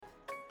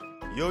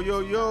Yo, yo,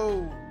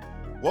 yo.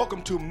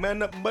 Welcome to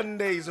Man Up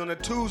Mondays on a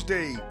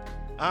Tuesday.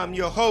 I'm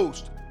your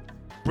host,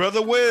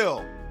 Brother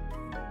Will.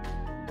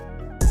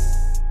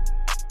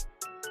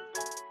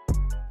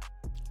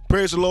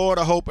 Praise the Lord.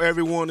 I hope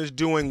everyone is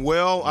doing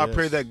well. Yes. I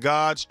pray that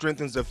God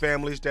strengthens the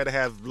families that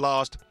have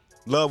lost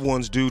loved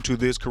ones due to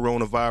this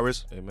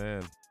coronavirus.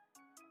 Amen.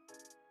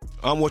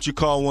 I'm what you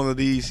call one of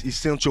these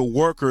essential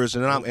workers,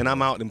 and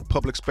I'm out in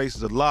public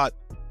spaces a lot.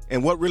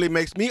 And what really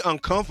makes me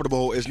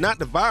uncomfortable is not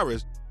the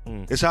virus.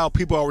 It's how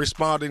people are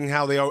responding,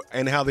 how they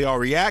are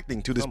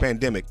reacting to this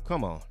pandemic.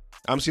 Come on.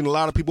 I'm seeing a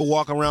lot of people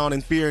walk around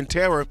in fear and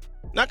terror.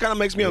 That kind of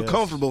makes me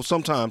uncomfortable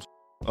sometimes.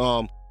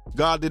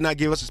 God did not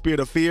give us a spirit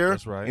of fear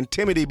and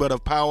timidity, but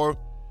of power,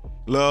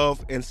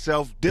 love, and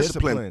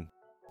self-discipline.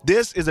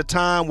 This is a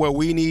time where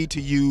we need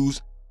to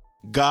use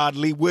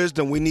godly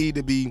wisdom. We need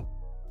to be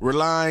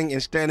relying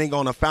and standing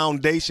on a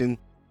foundation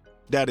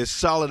that is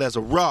solid as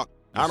a rock.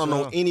 I don't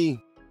know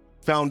any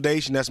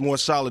foundation that's more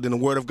solid than the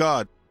Word of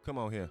God. Come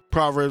on here.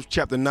 Proverbs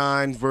chapter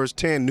 9, verse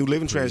 10, New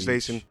Living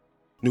Translation.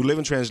 New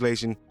Living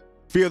Translation.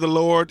 Fear of the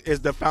Lord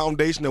is the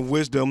foundation of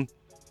wisdom.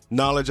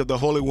 Knowledge of the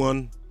Holy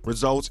One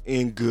results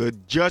in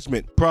good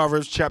judgment.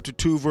 Proverbs chapter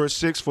 2, verse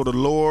 6, for the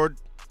Lord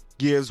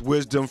gives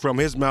wisdom, from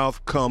his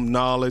mouth come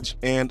knowledge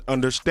and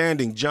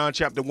understanding. John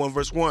chapter 1,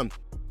 verse 1.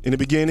 In the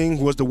beginning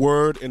was the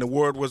Word, and the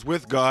Word was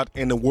with God,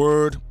 and the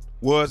Word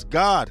was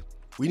God.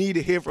 We need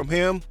to hear from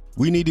him.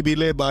 We need to be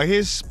led by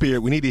his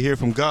Spirit. We need to hear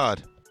from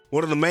God.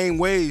 One of the main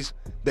ways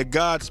that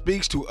God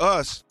speaks to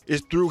us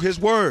is through his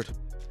word.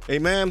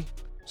 Amen.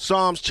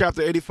 Psalms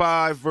chapter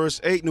 85,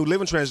 verse 8, New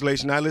Living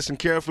Translation. I listen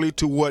carefully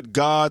to what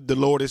God, the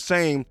Lord, is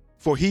saying,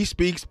 for he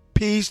speaks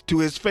peace to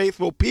his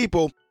faithful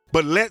people,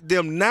 but let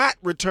them not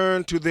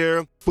return to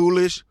their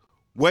foolish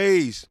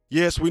ways.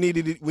 Yes, we need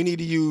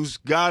to use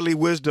godly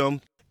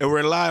wisdom and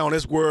rely on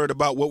his word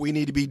about what we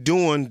need to be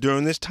doing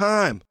during this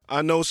time.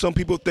 I know some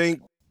people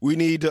think we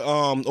need to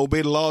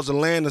obey the laws of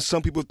the land, and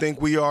some people think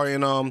we are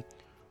in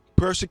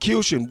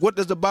persecution. What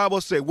does the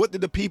Bible say? What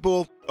did the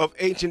people of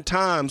ancient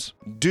times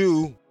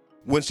do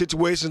when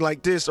situations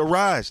like this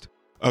arise?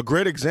 A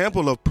great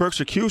example of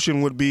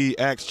persecution would be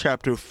Acts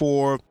chapter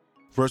 4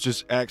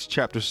 versus Acts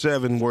chapter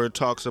 7, where it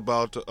talks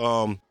about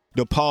the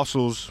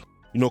apostles,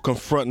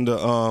 confronting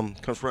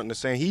the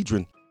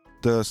Sanhedrin.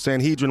 The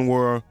Sanhedrin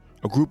were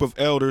a group of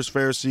elders,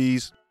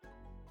 Pharisees,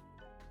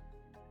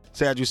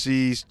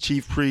 Sadducees,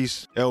 chief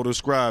priests, elders,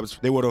 scribes.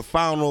 They were the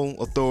final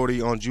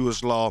authority on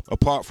Jewish law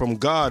apart from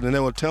God, and they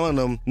were telling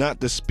them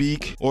not to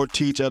speak or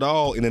teach at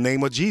all in the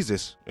name of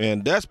Jesus.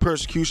 And that's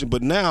persecution.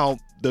 But now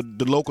the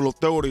local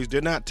authorities,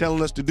 they're not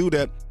telling us to do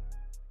that.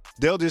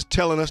 They're just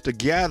telling us to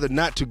gather,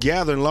 not to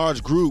gather in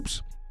large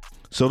groups,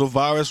 so the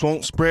virus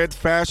won't spread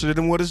faster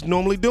than what it's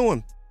normally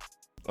doing.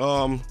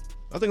 I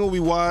think it would be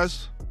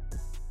wise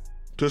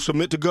to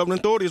submit to governing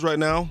authorities right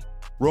now.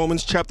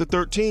 Romans chapter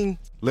 13,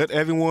 let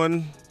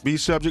everyone be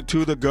subject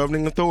to the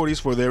governing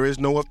authorities, for there is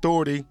no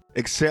authority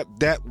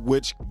except that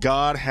which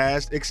God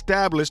has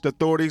established.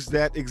 Authorities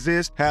that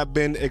exist have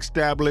been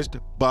established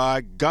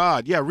by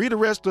God. Yeah, read the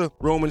rest of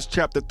Romans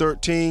chapter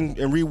 13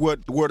 and read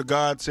what the Word of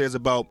God says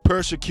about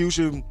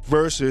persecution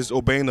versus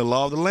obeying the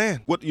law of the land.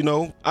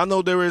 I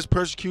know there is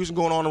persecution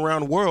going on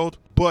around the world,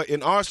 but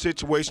in our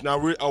situation, are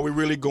we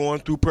really going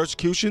through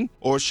persecution,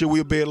 or should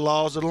we obey the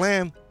laws of the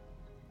land?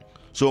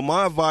 So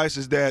my advice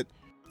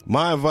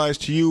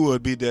to you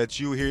would be that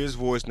you hear his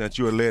voice and that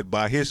you are led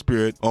by his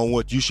Spirit on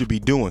what you should be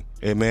doing.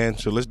 Amen.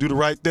 So let's do the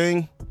right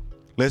thing.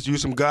 Let's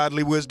use some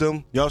godly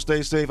wisdom. Y'all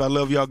stay safe. I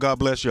love y'all. God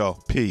bless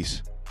y'all.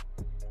 Peace.